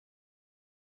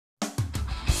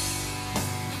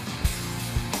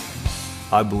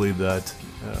I believe that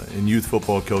in youth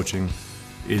football coaching,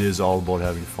 it is all about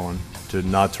having fun, to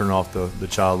not turn off the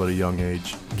child at a young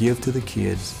age. Give to the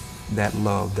kids that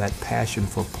love, that passion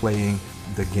for playing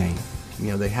the game.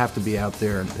 You know, they have to be out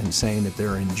there and saying that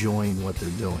they're enjoying what they're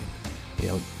doing. You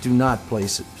know, do not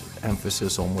place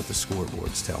emphasis on what the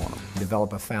scoreboard's telling them.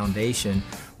 Develop a foundation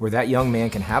where that young man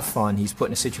can have fun. He's put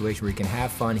in a situation where he can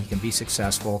have fun, he can be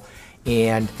successful,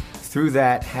 and through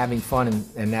that, having fun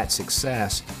and that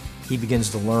success, he begins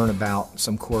to learn about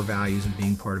some core values of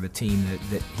being part of a team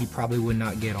that he probably would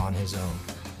not get on his own.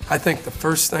 I think the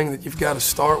first thing that you've got to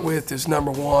start with is,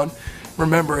 number one,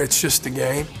 remember it's just a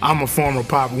game. I'm a former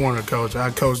Pop Warner coach. I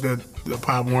coached at the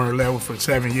Pop Warner level for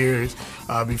 7 years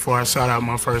before I sought out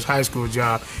my first high school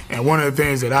job. And one of the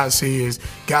things that I see is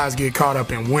guys get caught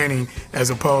up in winning as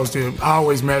opposed to, I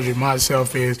always measure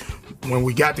myself is when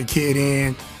we got the kid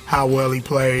in, how well he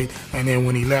played, and then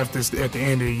when he left us at the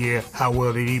end of the year, how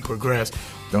well did he progress.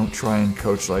 Don't try and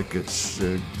coach like it's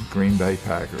Green Bay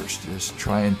Packers. Just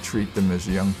try and treat them as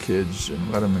young kids and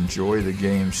let them enjoy the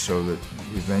game so that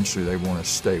eventually they want to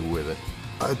stay with it.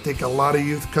 I think a lot of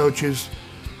youth coaches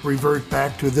revert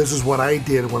back to, this is what I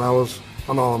did when I was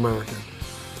an All-American.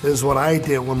 This is what I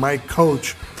did when my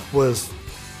coach was,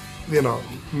 you know,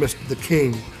 Mr. the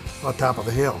King on top of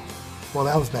the hill. Well,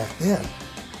 that was back then.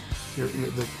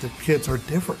 The kids are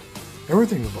different.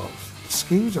 Everything evolves.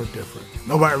 Schemes are different.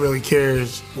 Nobody really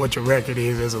cares what your record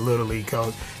is as a Little League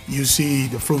coach. You see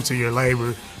the fruits of your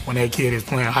labor when that kid is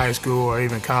playing high school or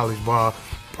even college ball.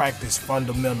 Practice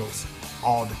fundamentals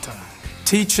all the time.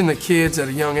 Teaching the kids at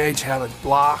a young age how to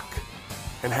block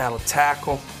and how to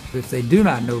tackle. If they do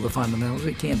not know the fundamentals,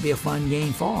 it can't be a fun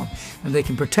game for them. And they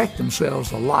can protect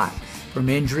themselves a lot from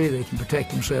injury. They can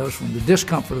protect themselves from the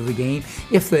discomfort of the game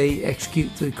if they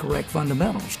execute the correct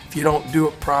fundamentals. If you don't do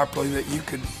it properly, that you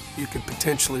could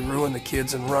potentially ruin the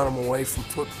kids and run them away from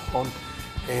football.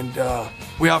 And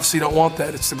we obviously don't want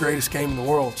that. It's the greatest game in the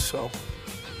world, so.